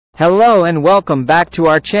Hello and welcome back to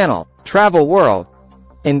our channel, Travel World.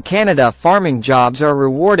 In Canada, farming jobs are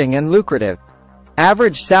rewarding and lucrative.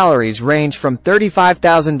 Average salaries range from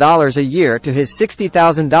 $35,000 a year to his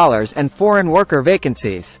 $60,000 and foreign worker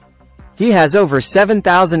vacancies. He has over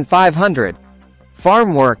 7,500.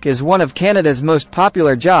 Farm work is one of Canada's most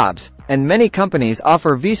popular jobs, and many companies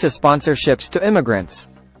offer visa sponsorships to immigrants.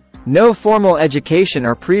 No formal education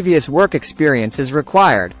or previous work experience is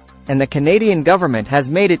required, and the Canadian government has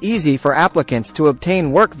made it easy for applicants to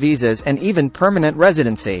obtain work visas and even permanent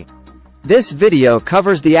residency. This video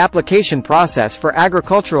covers the application process for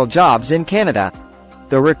agricultural jobs in Canada,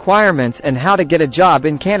 the requirements and how to get a job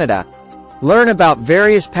in Canada. Learn about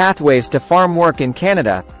various pathways to farm work in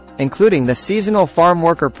Canada, including the Seasonal Farm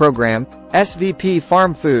Worker Program, SVP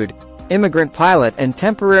Farm Food, Immigrant Pilot and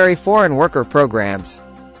Temporary Foreign Worker Programs.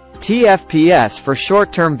 TFPS for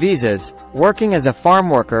short-term visas. Working as a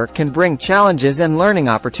farm worker can bring challenges and learning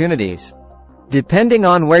opportunities. Depending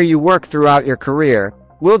on where you work throughout your career,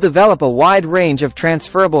 we'll develop a wide range of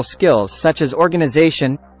transferable skills such as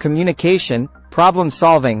organization, communication,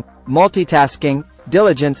 problem-solving, multitasking,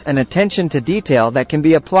 diligence and attention to detail that can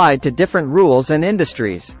be applied to different roles and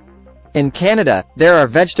industries. In Canada, there are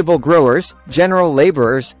vegetable growers, general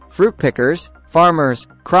laborers, fruit pickers, farmers,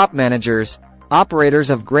 crop managers, operators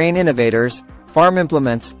of grain innovators, farm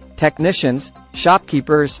implements, technicians,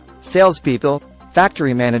 shopkeepers, salespeople,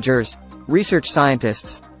 factory managers, research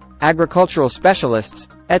scientists, agricultural specialists,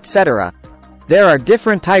 etc. There are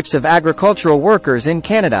different types of agricultural workers in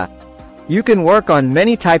Canada. You can work on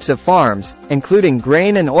many types of farms, including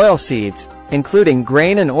grain and oilseeds,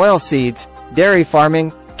 dairy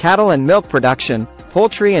farming, cattle and milk production,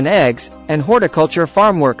 poultry and eggs, and horticulture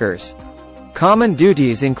farm workers. Common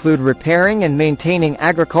duties include repairing and maintaining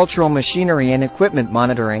agricultural machinery and equipment,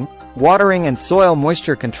 monitoring, watering and soil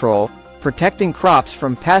moisture control, protecting crops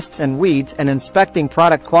from pests and weeds and inspecting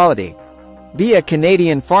product quality. Be a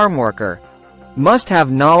Canadian farm worker. Must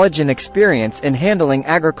have knowledge and experience in handling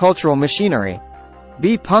agricultural machinery.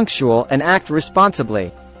 Be punctual and act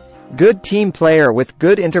responsibly. Good team player with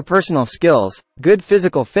good interpersonal skills, good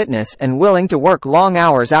physical fitness and willing to work long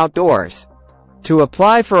hours outdoors. To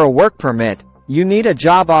apply for a work permit, you need a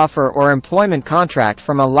job offer or employment contract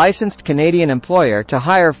from a licensed Canadian employer to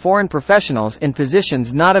hire foreign professionals in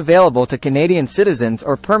positions not available to Canadian citizens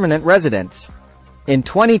or permanent residents. In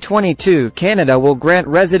 2022, Canada will grant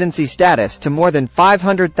residency status to more than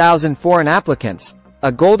 500,000 foreign applicants,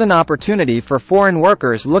 a golden opportunity for foreign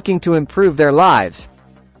workers looking to improve their lives.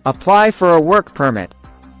 Apply for a work permit.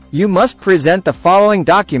 You must present the following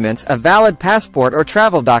documents: a valid passport or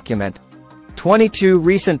travel document, 22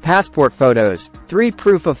 recent passport photos, 3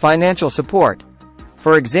 proof of financial support.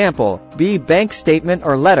 For example, B bank statement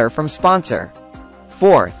or letter from sponsor.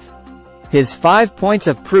 4th, his 5 points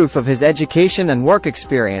of proof of his education and work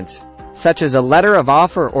experience, such as a letter of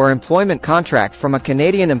offer or employment contract from a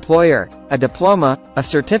Canadian employer, a diploma, a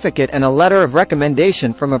certificate and a letter of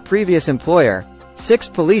recommendation from a previous employer. 6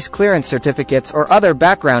 police clearance certificates or other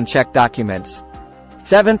background check documents.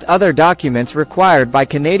 7th, other documents required by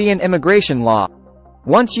Canadian immigration law.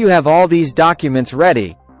 Once you have all these documents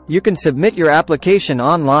ready, you can submit your application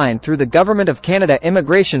online through the Government of Canada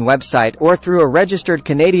immigration website or through a registered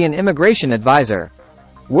Canadian immigration advisor.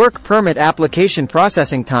 Work permit application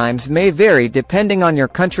processing times may vary depending on your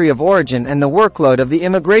country of origin and the workload of the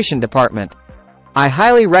immigration department. I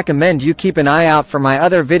highly recommend you keep an eye out for my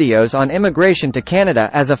other videos on immigration to Canada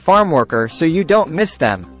as a farm worker so you don't miss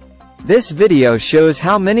them. This video shows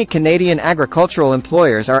how many Canadian agricultural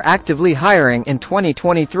employers are actively hiring in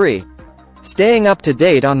 2023. Staying up to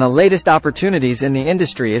date on the latest opportunities in the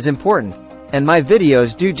industry is important, and my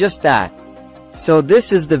videos do just that. So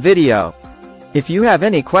this is the video. If you have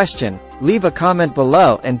any question, leave a comment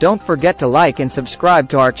below and don't forget to like and subscribe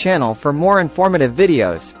to our channel for more informative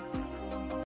videos.